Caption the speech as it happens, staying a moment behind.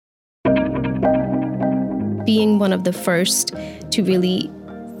being one of the first to really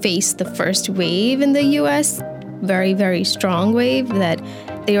face the first wave in the US, very, very strong wave, that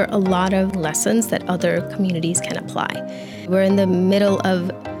there are a lot of lessons that other communities can apply. We're in the middle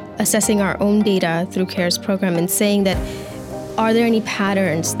of assessing our own data through CARES program and saying that, are there any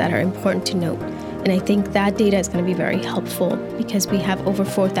patterns that are important to note? And I think that data is going to be very helpful because we have over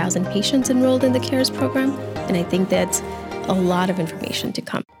 4,000 patients enrolled in the CARES program, and I think that's a lot of information to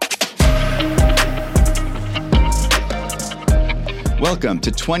come. Welcome to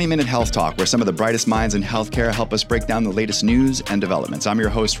 20-Minute Health Talk, where some of the brightest minds in healthcare help us break down the latest news and developments. I'm your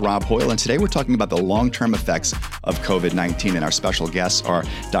host, Rob Hoyle, and today we're talking about the long-term effects of COVID-19. And our special guests are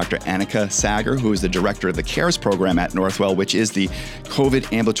Dr. Annika Sagar, who is the director of the CARES program at Northwell, which is the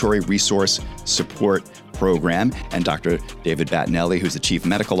COVID Ambulatory Resource Support Program, and Dr. David Battinelli, who's the chief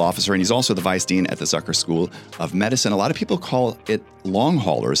medical officer, and he's also the vice dean at the Zucker School of Medicine. A lot of people call it long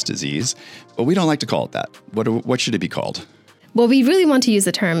haulers disease, but we don't like to call it that. What should it be called? What we really want to use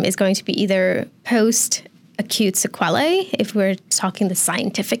the term is going to be either post-acute sequelae, if we're talking the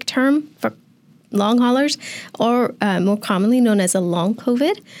scientific term for long haulers, or more commonly known as a long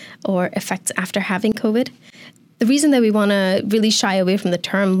COVID, or effects after having COVID. The reason that we want to really shy away from the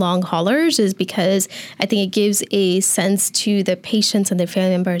term long haulers is because I think it gives a sense to the patients and their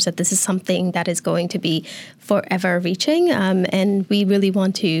family members that this is something that is going to be forever reaching, and we really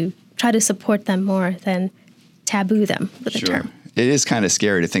want to try to support them more than taboo them with the term. It is kind of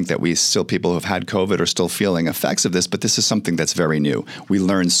scary to think that people who have had COVID are still feeling effects of this, but this is something that's very new. We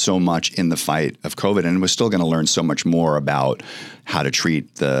learned so much in the fight of COVID, and we're still going to learn so much more about how to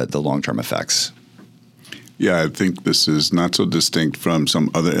treat the long-term effects. Yeah, I think this is not so distinct from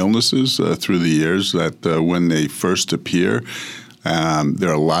some other illnesses through the years that when they first appear,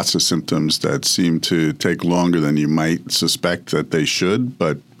 there are lots of symptoms that seem to take longer than you might suspect that they should,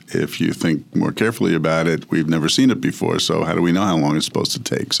 but if you think more carefully about it, we've never seen it before, so how do we know how long it's supposed to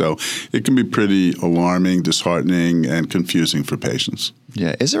take? So it can be pretty alarming, disheartening, and confusing for patients.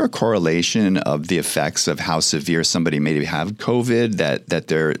 Yeah. Is there a correlation of the effects of how severe somebody may have COVID, that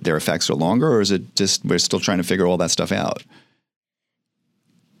their effects are longer, or is it just we're still trying to figure all that stuff out?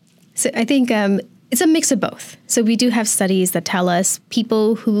 So I think it's a mix of both. So we do have studies that tell us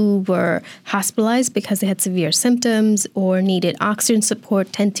people who were hospitalized because they had severe symptoms or needed oxygen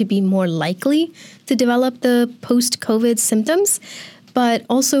support tend to be more likely to develop the post-COVID symptoms. But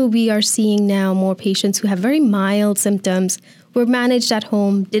also we are seeing now more patients who have very mild symptoms, were managed at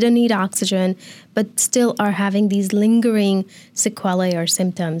home, didn't need oxygen, but still are having these lingering sequelae or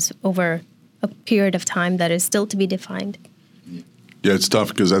symptoms over a period of time that is still to be defined. Yeah, it's tough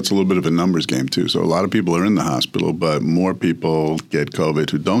because that's a little bit of a numbers game, too. So a lot of people are in the hospital, but more people get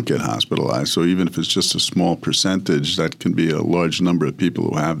COVID who don't get hospitalized. So even if it's just a small percentage, that can be a large number of people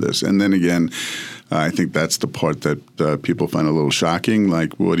who have this. And then again, I think that's the part that people find a little shocking.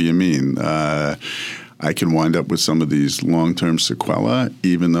 Like, what do you mean? I can wind up with some of these long-term sequelae,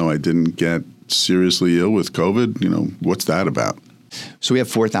 even though I didn't get seriously ill with COVID. What's that about? So we have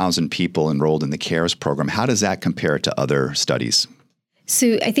 4,000 people enrolled in the CARES program. How does that compare to other studies?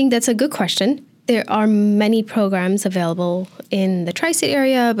 So I think that's a good question. There are many programs available in the tri-state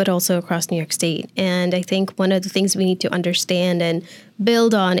area, but also across New York State. And I think one of the things we need to understand and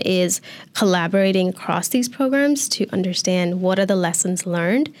build on is collaborating across these programs to understand what are the lessons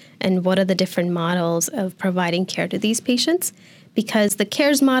learned and what are the different models of providing care to these patients. Because the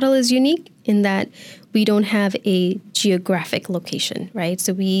CARES model is unique in that we don't have a geographic location, right?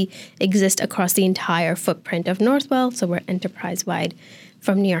 So we exist across the entire footprint of Northwell, so we're enterprise-wide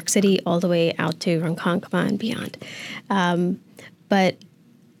from New York City all the way out to Ronkonkoma and beyond. But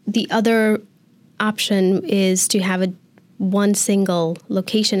the other option is to have one single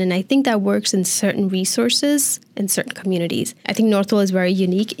location, and I think that works in certain resources in certain communities. I think Northwell is very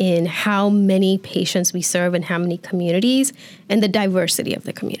unique in how many patients we serve and how many communities and the diversity of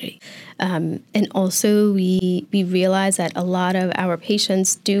the community. And also we realize that a lot of our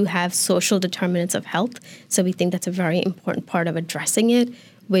patients do have social determinants of health, so we think that's a very important part of addressing it,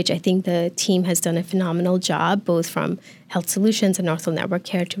 which I think the team has done a phenomenal job, both from Health Solutions and Northwell Network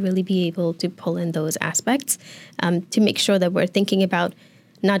Care, to really be able to pull in those aspects to make sure that we're thinking about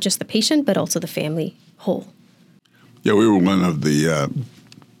not just the patient, but also the family whole. Yeah, we were one of the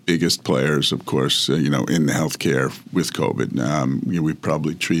biggest players, of course, in the healthcare with COVID. We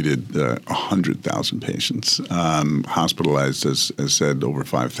probably treated 100,000 patients, hospitalized, as said, over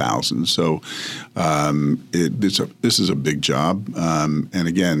 5,000. So this is a big job. And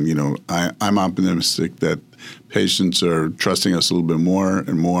again, I'm optimistic that patients are trusting us a little bit more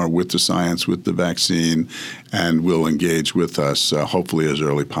and more with the science, with the vaccine, and will engage with us hopefully as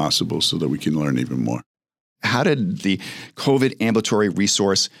early as possible so that we can learn even more. How did the COVID Ambulatory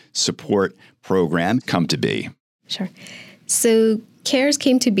Resource Support Program come to be? Sure. So CARES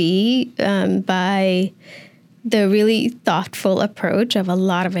came to be by the really thoughtful approach of a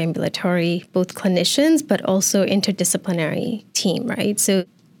lot of ambulatory, both clinicians, but also interdisciplinary team, right? So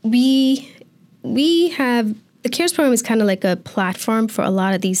we have, the CARES program is kind of like a platform for a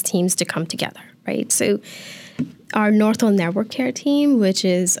lot of these teams to come together, right? So our Northwell Network Care team, which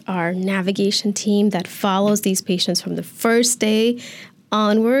is our navigation team that follows these patients from the first day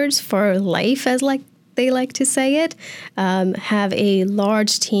onwards for life, as they like to say it, have a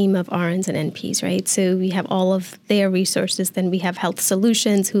large team of RNs and NPs, right? So we have all of their resources. Then we have Health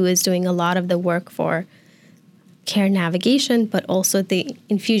Solutions, who is doing a lot of the work for care navigation, but also the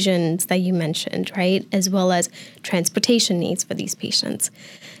infusions that you mentioned, right? As well as transportation needs for these patients.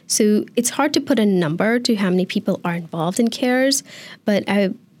 So it's hard to put a number to how many people are involved in CARES, but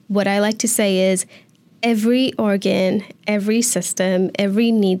what I like to say is every organ, every system,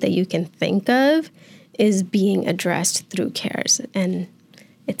 every need that you can think of is being addressed through CARES, and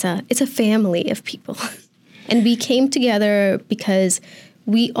it's a family of people. And we came together because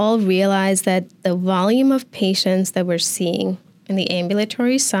we all realized that the volume of patients that we're seeing in the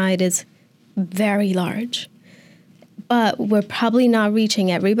ambulatory side is very large. But we're probably not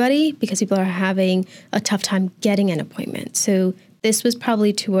reaching everybody because people are having a tough time getting an appointment. So this was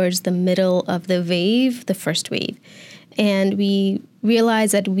probably towards the middle of the wave, the first wave. And we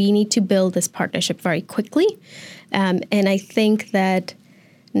realized that we need to build this partnership very quickly. And I think that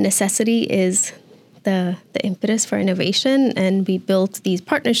necessity is the impetus for innovation. And we built these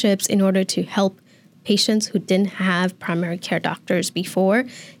partnerships in order to help patients who didn't have primary care doctors before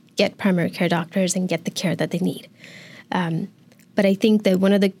get primary care doctors and get the care that they need. But I think that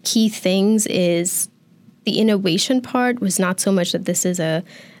one of the key things is the innovation part was not so much that this is a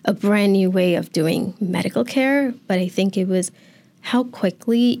brand new way of doing medical care, but I think it was how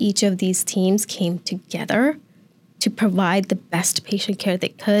quickly each of these teams came together to provide the best patient care they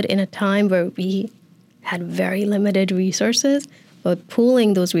could in a time where we had very limited resources, but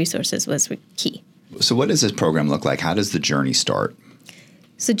pooling those resources was key. So what does this program look like? How does the journey start?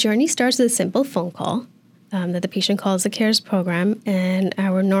 So journey starts with a simple phone call that the patient calls the CARES program, and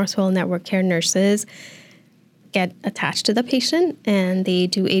our Northwell Network Care nurses get attached to the patient, and they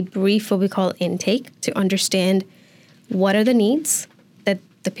do a brief, what we call intake, to understand what are the needs that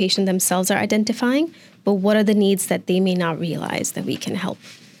the patient themselves are identifying, but what are the needs that they may not realize that we can help.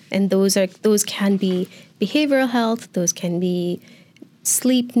 And those can be behavioral health, those can be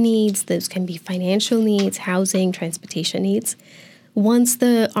sleep needs, those can be financial needs, housing, transportation needs. Once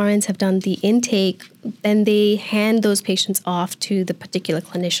the RNs have done the intake, then they hand those patients off to the particular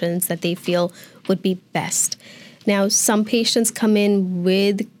clinicians that they feel would be best. Now, some patients come in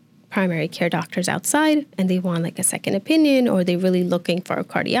with primary care doctors outside and they want like a second opinion, or they're really looking for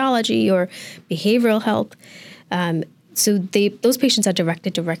cardiology or behavioral health. So those patients are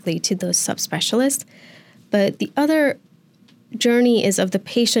directed directly to those subspecialists. But the other journey is of the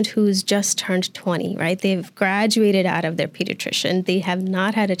patient who's just turned 20, right? They've graduated out of their pediatrician. They have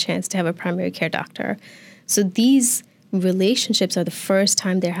not had a chance to have a primary care doctor. So these relationships are the first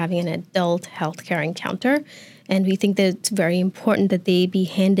time they're having an adult healthcare encounter. And we think that it's very important that they be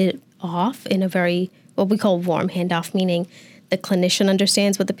handed off in a very, what we call warm handoff, meaning the clinician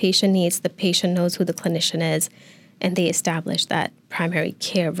understands what the patient needs, the patient knows who the clinician is, and they establish that primary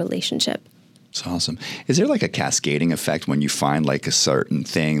care relationship. That's awesome. Is there like a cascading effect when you find like a certain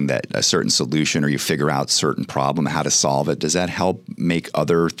thing, that a certain solution, or you figure out certain problem, how to solve it? Does that help make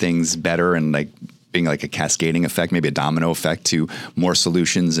other things better, and like being like a cascading effect, maybe a domino effect to more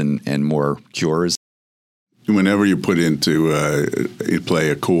solutions and more cures? Whenever you put into play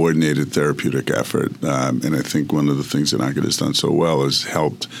a coordinated therapeutic effort, and I think one of the things that ANCHOR has done so well is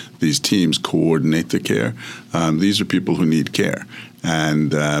helped these teams coordinate the care. These are people who need care,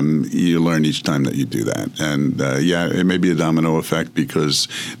 and you learn each time that you do that. And it may be a domino effect, because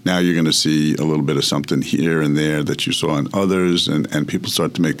now you're going to see a little bit of something here and there that you saw in others, and people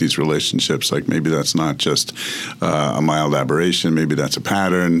start to make these relationships like maybe that's not just a mild aberration, maybe that's a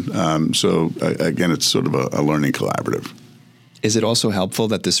pattern. So again, it's sort of a learning collaborative. Is it also helpful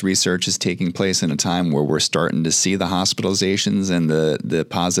that this research is taking place in a time where we're starting to see the hospitalizations and the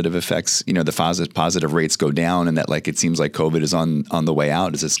positive effects, the positive rates go down, and that like it seems like COVID is on the way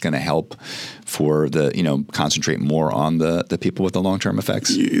out? Is this going to help for concentrate more on the people with the long-term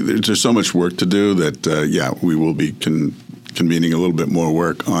effects? There's so much work to do that, we will be convening a little bit more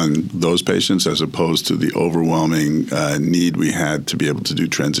work on those patients as opposed to the overwhelming need we had to be able to do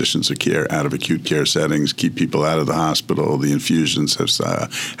transitions of care out of acute care settings, keep people out of the hospital. The infusions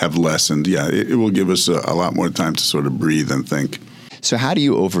have lessened. Yeah, it will give us a lot more time to sort of breathe and think. So how do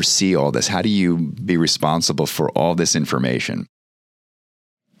you oversee all this? How do you be responsible for all this information?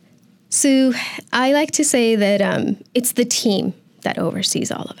 So I like to say that it's the team that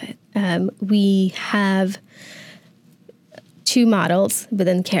oversees all of it. We have two models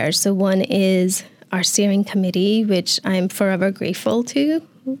within CARES. So one is our steering committee, which I'm forever grateful to,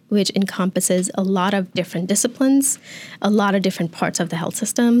 which encompasses a lot of different disciplines, a lot of different parts of the health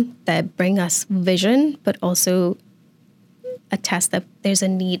system that bring us vision, but also attest that there's a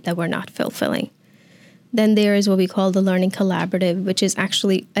need that we're not fulfilling. Then there is what we call the Learning Collaborative, which is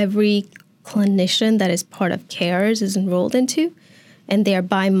actually every clinician that is part of CARES is enrolled into. And they are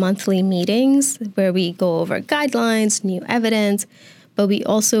bi-monthly meetings where we go over guidelines, new evidence, but we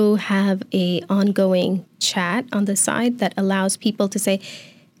also have a ongoing chat on the side that allows people to say,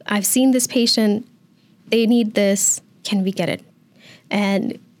 I've seen this patient, they need this, can we get it?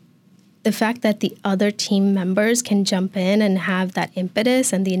 And the fact that the other team members can jump in and have that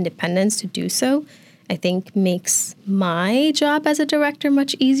impetus and the independence to do so, I think makes my job as a director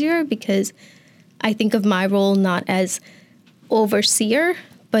much easier, because I think of my role not as overseer,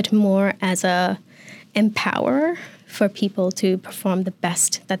 but more as a empowerer for people to perform the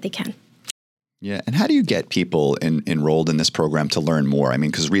best that they can. Yeah. And how do you get people enrolled in this program to learn more? I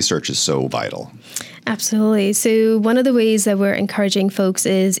mean, because research is so vital. Absolutely. So one of the ways that we're encouraging folks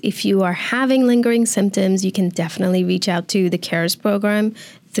is if you are having lingering symptoms, you can definitely reach out to the CARES program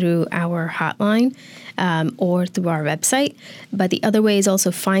through our hotline or through our website. But the other way is also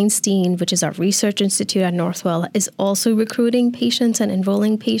Feinstein, which is our research institute at Northwell, is also recruiting patients and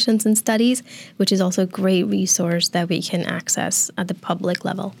enrolling patients in studies, which is also a great resource that we can access at the public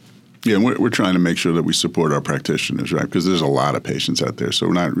level. Yeah, and we're trying to make sure that we support our practitioners, right? Because there's a lot of patients out there. So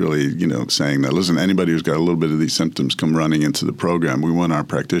we're not really, saying that, listen, anybody who's got a little bit of these symptoms come running into the program. We want our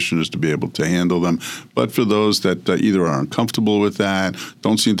practitioners to be able to handle them. But for those that either are uncomfortable with that,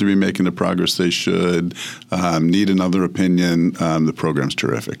 don't seem to be making the progress they should, need another opinion, the program's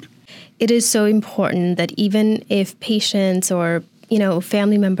terrific. It is so important that even if patients or,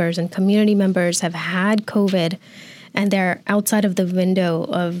 family members and community members have had COVID, and they're outside of the window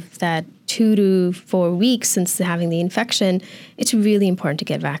of that 2 to 4 weeks since having the infection, it's really important to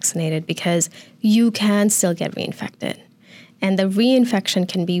get vaccinated because you can still get reinfected. And the reinfection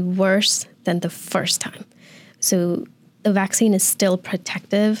can be worse than the first time. So the vaccine is still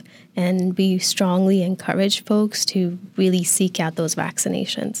protective, and we strongly encourage folks to really seek out those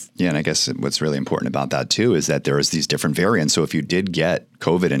vaccinations. Yeah, and I guess what's really important about that too is that there is these different variants. So if you did get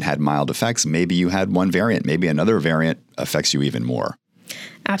COVID and had mild effects, maybe you had one variant, maybe another variant affects you even more.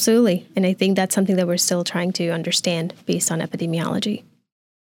 Absolutely. And I think that's something that we're still trying to understand based on epidemiology.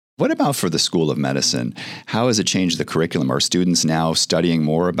 What about for the School of Medicine? How has it changed the curriculum? Are students now studying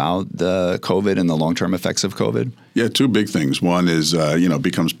more about the COVID and the long-term effects of COVID? Yeah, two big things. One is,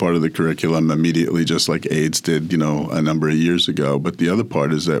 becomes part of the curriculum immediately, just like AIDS did, a number of years ago. But the other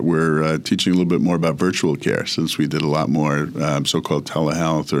part is that we're teaching a little bit more about virtual care, since we did a lot more so-called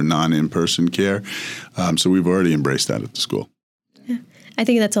telehealth or non-in-person care. So we've already embraced that at the school. Yeah. I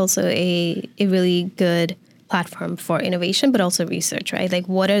think that's also a really good platform for innovation, but also research, right? Like,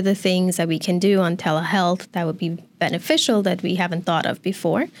 what are the things that we can do on telehealth that would be beneficial that we haven't thought of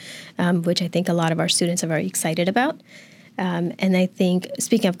before, which I think a lot of our students are very excited about. And I think,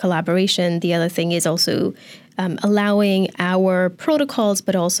 speaking of collaboration, the other thing is also allowing our protocols,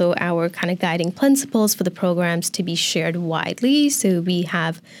 but also our kind of guiding principles for the programs to be shared widely. So we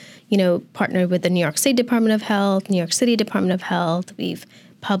have, partnered with the New York State Department of Health, New York City Department of Health. We've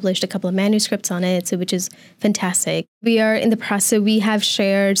published a couple of manuscripts on it, which is fantastic. We are in the process, we have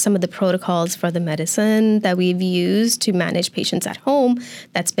shared some of the protocols for the medicine that we've used to manage patients at home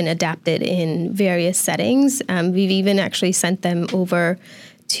that's been adapted in various settings. We've even actually sent them over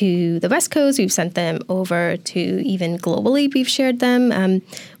to the West Coast. We've sent them over to even globally, we've shared them,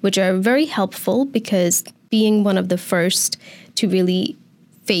 which are very helpful because being one of the first to really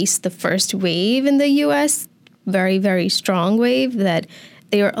face the first wave in the U.S., very, very strong wave, that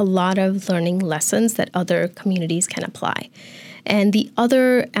there are a lot of learning lessons that other communities can apply. And the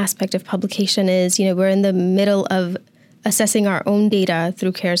other aspect of publication is, we're in the middle of assessing our own data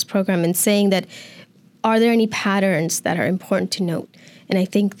through CARES program and saying that, are there any patterns that are important to note? And I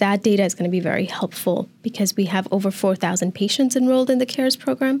think that data is going to be very helpful because we have over 4,000 patients enrolled in the CARES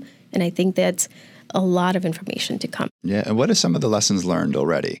program. And I think that's a lot of information to come. Yeah. And what are some of the lessons learned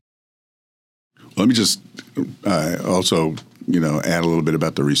already? Let me just also, add a little bit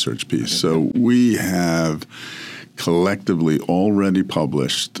about the research piece. So we have collectively already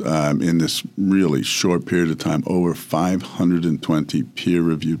published in this really short period of time over 520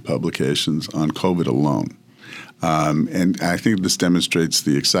 peer-reviewed publications on COVID alone. And I think this demonstrates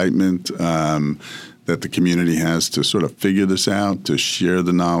the excitement that the community has to sort of figure this out, to share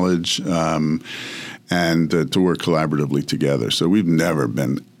the knowledge, and to work collaboratively together. So we've never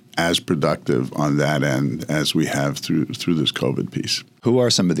been as productive on that end as we have through this COVID piece. Who are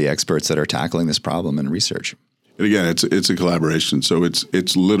some of the experts that are tackling this problem in research? And again, it's a collaboration, so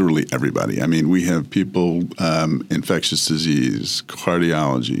it's literally everybody. I mean, we have people, infectious disease,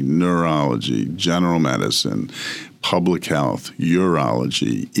 cardiology, neurology, general medicine, public health,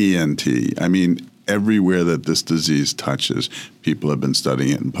 urology, ENT. I mean, everywhere that this disease touches, people have been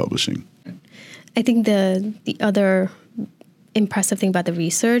studying it and publishing. I think the other impressive thing about the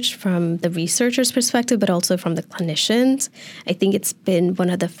research from the researcher's perspective, but also from the clinicians, I think it's been one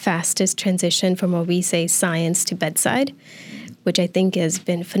of the fastest transition from what we say science to bedside, which I think has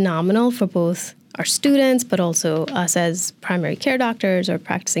been phenomenal for both our students, but also us as primary care doctors or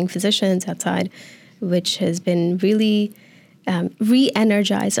practicing physicians outside, which has been really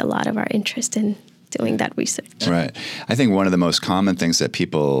re-energized a lot of our interest in doing that research. Right. I think one of the most common things that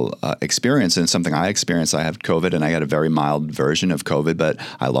people experience, and something I experienced, I have COVID and I had a very mild version of COVID, but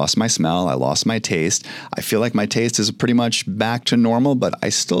I lost my smell, I lost my taste. I feel like my taste is pretty much back to normal, but I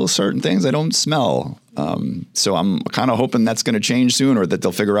still, certain things I don't smell. So I'm kind of hoping that's going to change soon, or that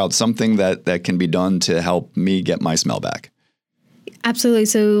they'll figure out something that can be done to help me get my smell back. Absolutely.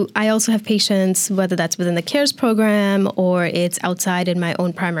 So I also have patients, whether that's within the CARES program or it's outside in my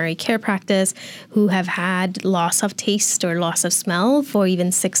own primary care practice, who have had loss of taste or loss of smell for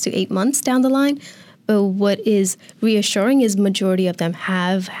even 6 to 8 months down the line. But what is reassuring is majority of them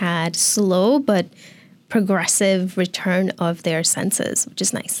have had slow but progressive return of their senses, which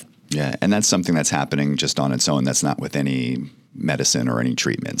is nice. Yeah, and that's something that's happening just on its own. That's not with any medicine or any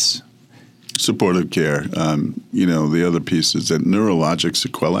treatments. Supportive care. The other piece is that neurologic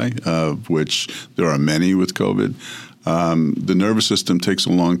sequelae, of which there are many with COVID, the nervous system takes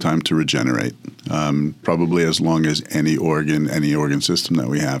a long time to regenerate, probably as long as any organ system that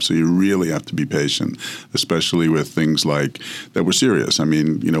we have. So you really have to be patient, especially with things like that were serious. I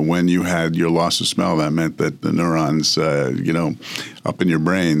mean, when you had your loss of smell, that meant that the neurons, up in your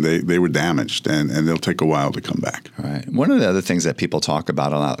brain, they were damaged, and they'll take a while to come back. Right. One of the other things that people talk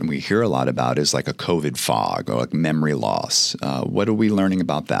about a lot and we hear a lot about is like a COVID fog or like memory loss. What are we learning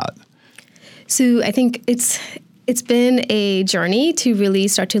about that? So I think it's been a journey to really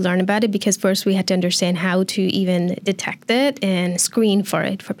start to learn about it, because first we had to understand how to even detect it and screen for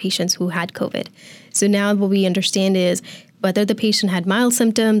it for patients who had COVID. So now what we understand is whether the patient had mild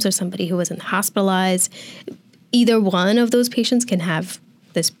symptoms or somebody who wasn't hospitalized, either one of those patients can have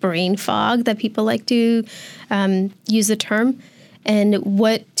this brain fog that people like to use the term. And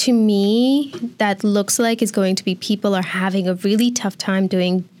what, to me, that looks like is going to be people are having a really tough time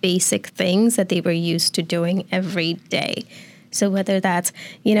doing basic things that they were used to doing every day. So whether that's,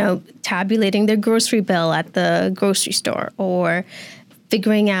 tabulating their grocery bill at the grocery store, or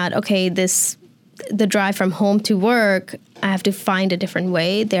figuring out, okay, the drive from home to work, I have to find a different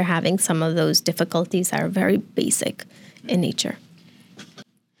way. They're having some of those difficulties that are very basic in nature.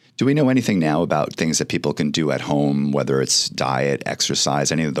 Do we know anything now about things that people can do at home, whether it's diet,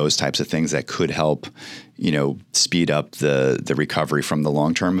 exercise, any of those types of things that could help, speed up the recovery from the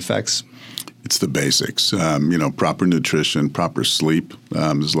long-term effects? It's the basics, proper nutrition, proper sleep.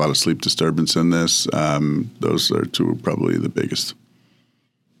 There's a lot of sleep disturbance in this. Those are two probably the biggest.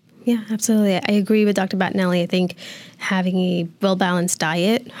 Yeah, absolutely. I agree with Dr. Battinelli. I think having a well-balanced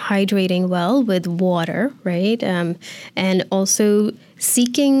diet, hydrating well with water, right? And also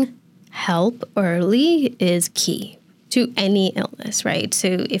seeking help early is key to any illness, right?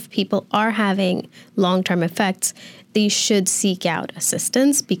 So if people are having long-term effects, they should seek out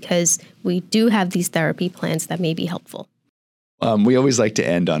assistance, because we do have these therapy plans that may be helpful. We always like to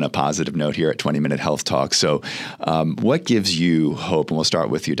end on a positive note here at 20-Minute Health Talk. So what gives you hope? And we'll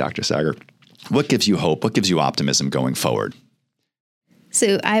start with you, Dr. Sagar. What gives you hope? What gives you optimism going forward?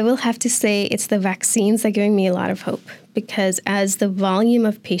 So I will have to say it's the vaccines that are giving me a lot of hope, because as the volume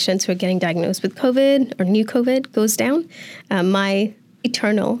of patients who are getting diagnosed with COVID or new COVID goes down, my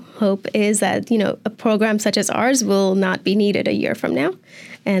eternal hope is that, a program such as ours will not be needed a year from now,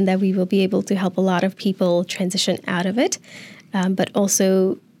 and that we will be able to help a lot of people transition out of it. But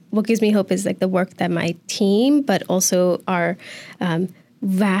also what gives me hope is like the work that my team, but also our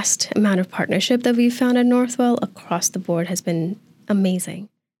vast amount of partnership that we've found at Northwell across the board has been amazing.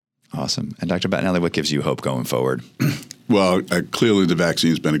 Awesome. And Dr. Bettinelli, what gives you hope going forward? Well, clearly the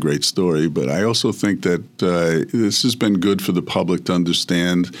vaccine's been a great story, but I also think that this has been good for the public to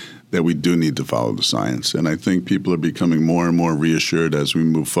understand that we do need to follow the science. And I think people are becoming more and more reassured as we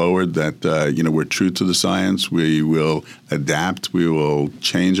move forward that, we're true to the science. We will adapt. We will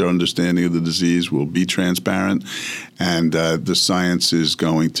change our understanding of the disease. We'll be transparent. And the science is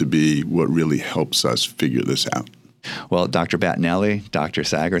going to be what really helps us figure this out. Well, Dr. Bettinelli, Dr.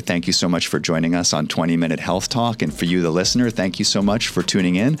 Sager, thank you so much for joining us on 20-Minute Health Talk. And for you, the listener, thank you so much for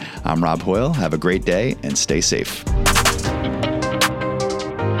tuning in. I'm Rob Hoyle. Have a great day and stay safe.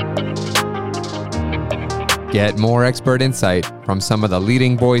 Get more expert insight from some of the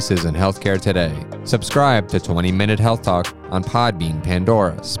leading voices in healthcare today. Subscribe to 20-Minute Health Talk on Podbean,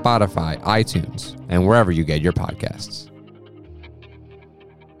 Pandora, Spotify, iTunes, and wherever you get your podcasts.